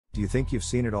Do you think you've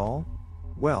seen it all?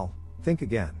 Well, think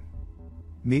again.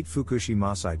 Meet Fukushi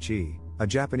Masaichi, a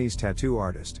Japanese tattoo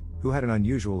artist, who had an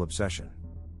unusual obsession.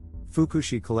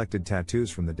 Fukushi collected tattoos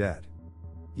from the dead.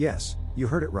 Yes, you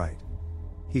heard it right.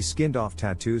 He skinned off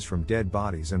tattoos from dead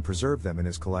bodies and preserved them in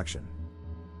his collection.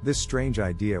 This strange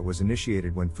idea was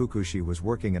initiated when Fukushi was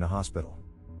working in a hospital.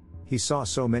 He saw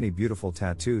so many beautiful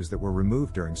tattoos that were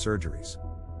removed during surgeries.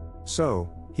 So,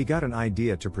 he got an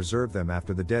idea to preserve them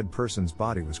after the dead person's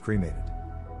body was cremated.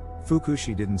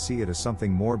 Fukushi didn't see it as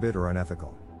something morbid or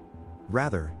unethical.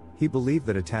 Rather, he believed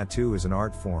that a tattoo is an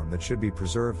art form that should be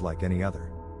preserved like any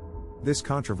other. This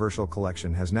controversial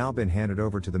collection has now been handed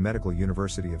over to the Medical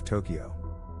University of Tokyo.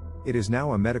 It is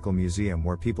now a medical museum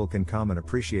where people can come and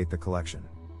appreciate the collection.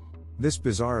 This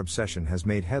bizarre obsession has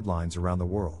made headlines around the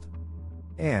world.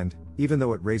 And, even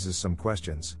though it raises some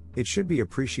questions, it should be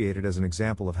appreciated as an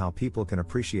example of how people can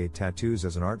appreciate tattoos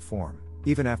as an art form,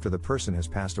 even after the person has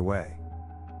passed away.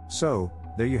 So,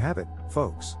 there you have it,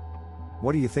 folks.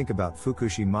 What do you think about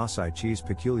Fukushi Masaichi's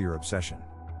peculiar obsession?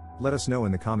 Let us know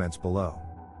in the comments below.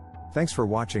 Thanks for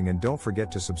watching and don't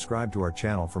forget to subscribe to our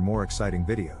channel for more exciting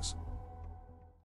videos.